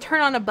 I can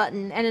turn on a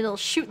button and it'll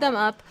shoot them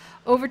up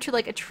over to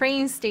like a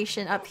train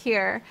station up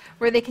here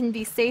where they can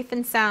be safe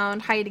and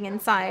sound hiding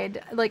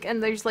inside. Like,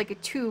 and there's like a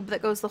tube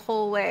that goes the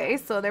whole way,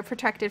 so they're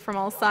protected from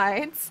all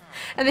sides.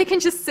 And they can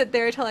just sit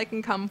there till I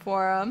can come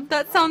for them.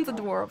 That sounds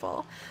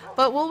adorable.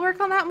 But we'll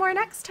work on that more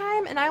next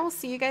time, and I will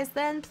see you guys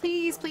then.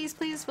 Please, please,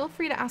 please feel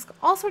free to ask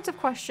all sorts of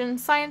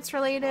questions, science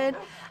related,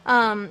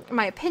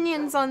 my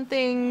opinions on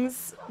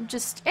things,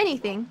 just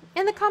anything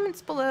in the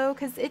comments below,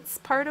 because it's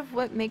part of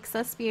what makes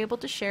us be able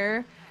to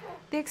share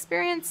the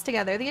experience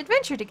together, the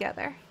adventure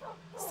together.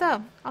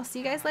 So, I'll see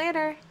you guys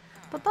later.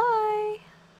 Bye-bye!